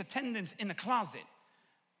 he takes attendance in a closet.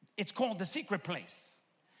 It's called the secret place.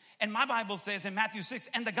 And my Bible says in Matthew 6,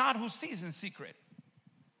 and the God who sees in secret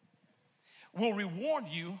will reward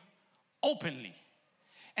you openly.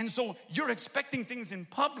 And so you're expecting things in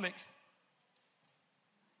public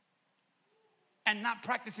and not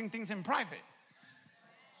practicing things in private.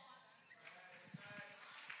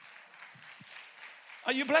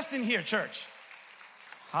 Are you blessed in here,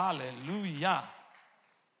 Hallelujah.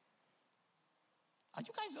 Are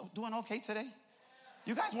you guys doing okay today?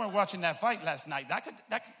 You guys weren't watching that fight last night. That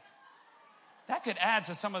could add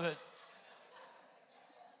to some of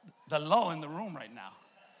the lull in the room right now.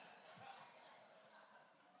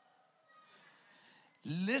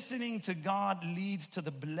 Listening to God leads to the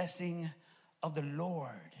blessing of the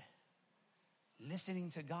Lord. Listening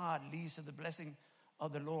to God leads to the blessing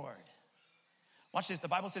of the Lord. Watch this. The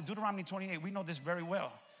Bible says, Deuteronomy 28. We know this very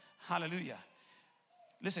well. Hallelujah.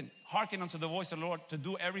 Listen, hearken unto the voice of the Lord to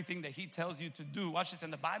do everything that he tells you to do. Watch this.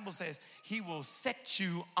 And the Bible says he will set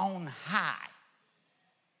you on high.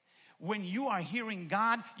 When you are hearing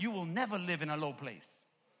God, you will never live in a low place.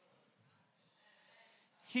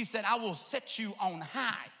 He said, I will set you on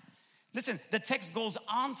high. Listen, the text goes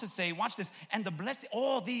on to say, watch this, and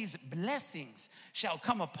all these blessings shall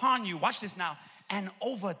come upon you, watch this now, and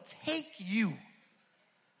overtake you.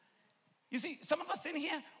 You see, some of us in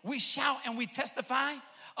here, we shout and we testify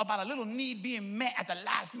about a little need being met at the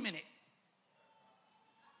last minute.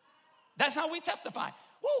 That's how we testify.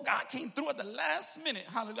 Oh, God came through at the last minute.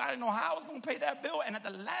 Hallelujah. I didn't know how I was going to pay that bill. And at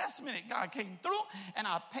the last minute, God came through and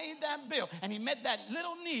I paid that bill. And he met that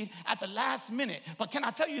little need at the last minute. But can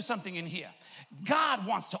I tell you something in here? God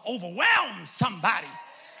wants to overwhelm somebody.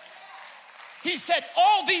 He said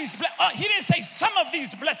all these, he didn't say some of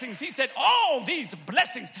these blessings. He said all these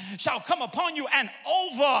blessings shall come upon you and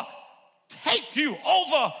overtake you,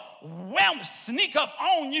 overwhelm, sneak up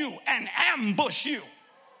on you and ambush you.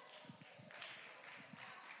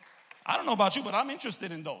 I don't know about you, but I'm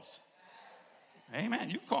interested in those. Amen.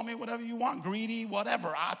 You can call me whatever you want, greedy,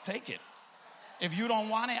 whatever. I'll take it. If you don't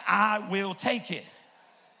want it, I will take it.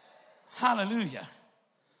 Hallelujah.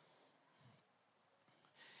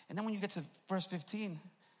 And then when you get to verse 15,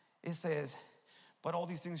 it says, but all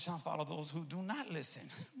these things shall follow those who do not listen.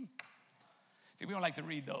 See, we don't like to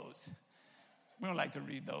read those. We don't like to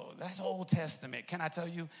read those. That's Old Testament. Can I tell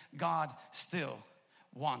you, God still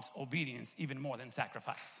wants obedience even more than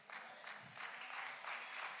sacrifice.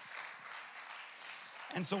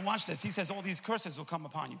 And so watch this. He says all these curses will come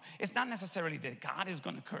upon you. It's not necessarily that God is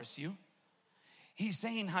going to curse you. He's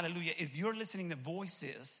saying, hallelujah, if you're listening to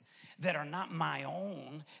voices that are not my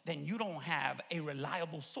own, then you don't have a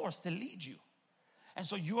reliable source to lead you. And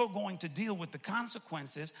so you're going to deal with the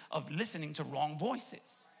consequences of listening to wrong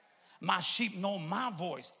voices. My sheep know my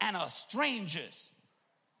voice, and a stranger's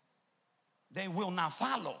they will not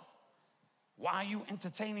follow. Why are you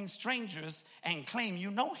entertaining strangers and claim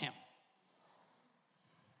you know him?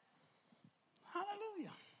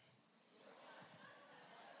 Hallelujah.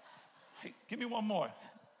 Hey, give me one more.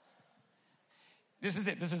 This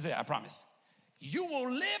is it, I promise. You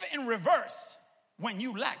will live in reverse when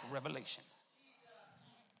you lack revelation.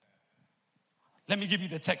 Let me give you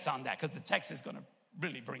the text on that, because the text is going to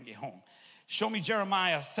really bring it home. Show me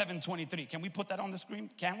Jeremiah 7:23. Can we put that on the screen?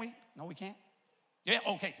 Can we? No, we can't? Yeah,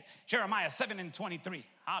 okay. Jeremiah 7:23.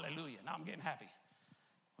 Hallelujah. Now I'm getting happy.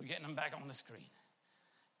 We're getting them back on the screen.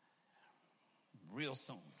 Real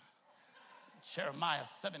soon. Jeremiah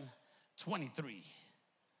 7:23.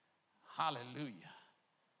 Hallelujah.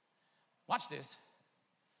 Watch this.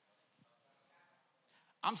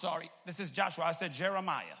 I'm sorry. This is Joshua. I said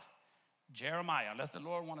Jeremiah. Jeremiah, unless the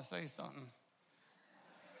Lord want to say something.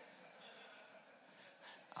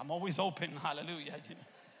 I'm always open. Hallelujah.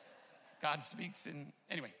 God speaks in,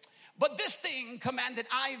 anyway. But this thing commanded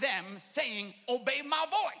I them, saying, obey my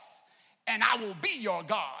voice, and I will be your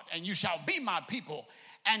God, and you shall be my people.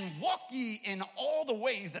 And walk ye in all the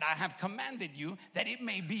ways that I have commanded you, that it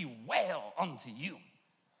may be well unto you.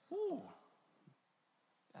 Ooh,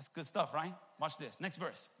 that's good stuff, right? Watch this. Next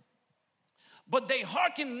verse. But they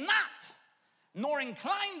hearkened not, nor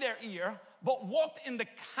inclined their ear, but walked in the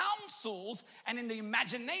counsels and in the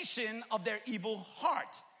imagination of their evil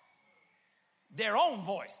heart. Their own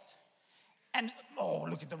voice. And, oh,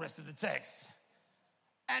 look at the rest of the text.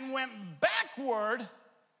 And went backward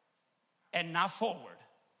and not forward.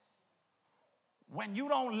 When you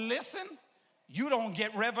don't listen, you don't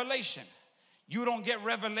get revelation. You don't get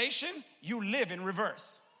revelation, you live in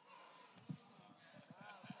reverse.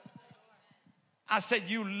 I said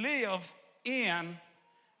you live in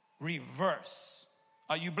reverse.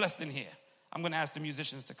 Are you blessed in here? I'm going to ask the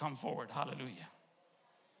musicians to come forward. Hallelujah.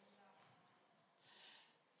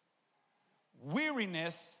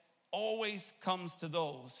 Weariness always comes to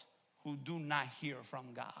those who do not hear from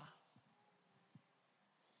God.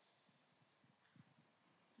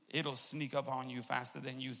 It'll sneak up on you faster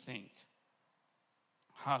than you think.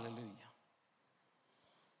 Hallelujah.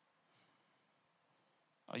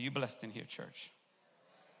 Are you blessed in here, church?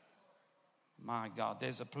 My God,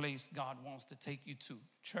 there's a place God wants to take you to.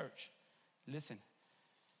 Church, listen.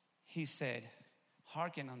 He said,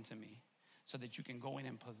 hearken unto me so that you can go in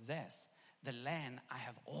and possess the land I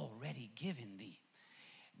have already given thee.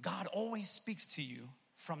 God always speaks to you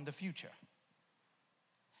from the future.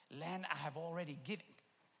 Land I have already given.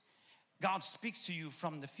 God speaks to you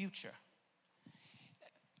from the future.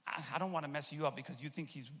 I don't want to mess you up because you think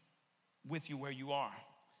he's with you where you are.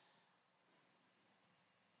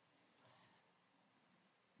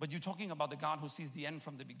 But you're talking about the God who sees the end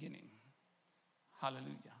from the beginning.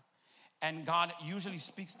 Hallelujah. And God usually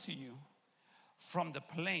speaks to you from the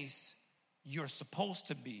place you're supposed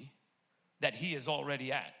to be that he is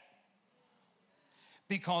already at.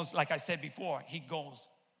 Because, like I said before, he goes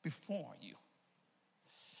before you.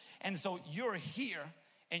 And so you're here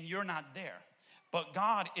and you're not there. But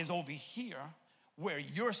God is over here where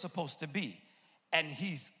you're supposed to be. And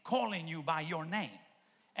he's calling you by your name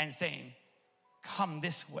and saying, come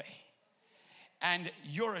this way. And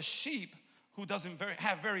you're a sheep who doesn't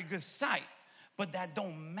have very good sight, but that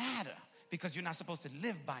don't matter because you're not supposed to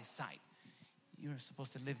live by sight. You're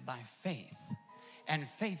supposed to live by faith. And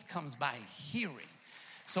faith comes by hearing.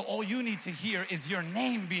 So all you need to hear is your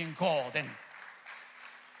name being called and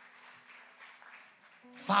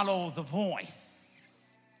follow the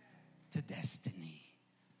voice to destiny.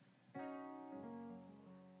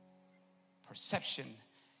 Perception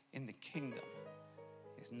in the kingdom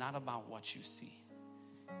is not about what you see.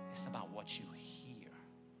 It's about what you hear.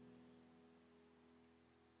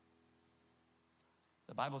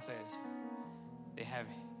 The Bible says they have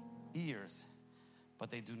ears,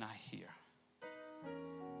 but they do not hear.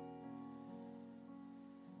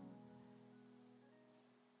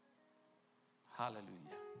 Hallelujah.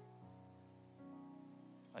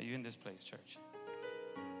 Are you in this place, church?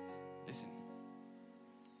 Listen,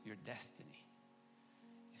 your destiny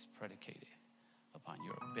is predicated upon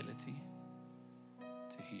your ability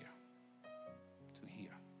to hear. To hear.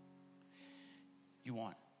 You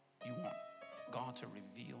want God to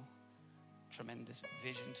reveal tremendous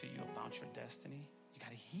vision to you about your destiny? You got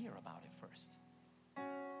to hear about it first.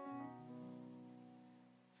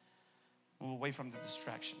 Move away from the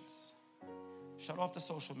distractions. Shut off the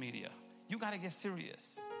social media. You got to get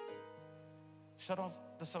serious. Shut off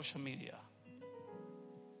the social media.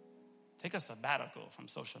 Take a sabbatical from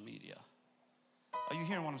social media. Are you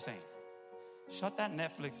hearing what I'm saying? Shut that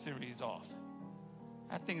Netflix series off.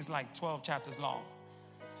 That thing's like 12 chapters long.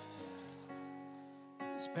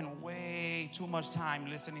 Spend way too much time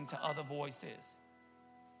listening to other voices.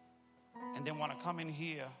 And then want to come in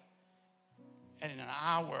here and in an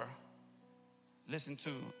hour listen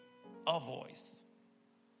to a voice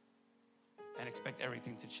and expect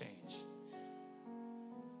everything to change.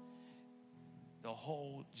 The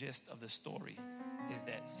whole gist of the story is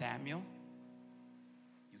that Samuel,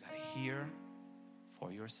 you got to hear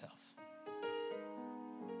for yourself.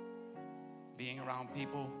 Being around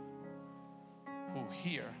people who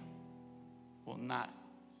hear will not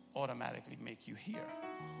automatically make you hear.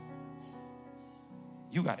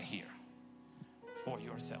 You got to hear for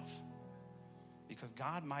yourself. Because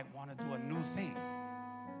God might want to do a new thing.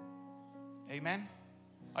 Amen?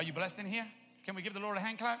 Are you blessed in here? Can we give the Lord a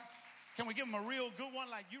hand clap? Can we give him a real good one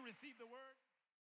like you received the word?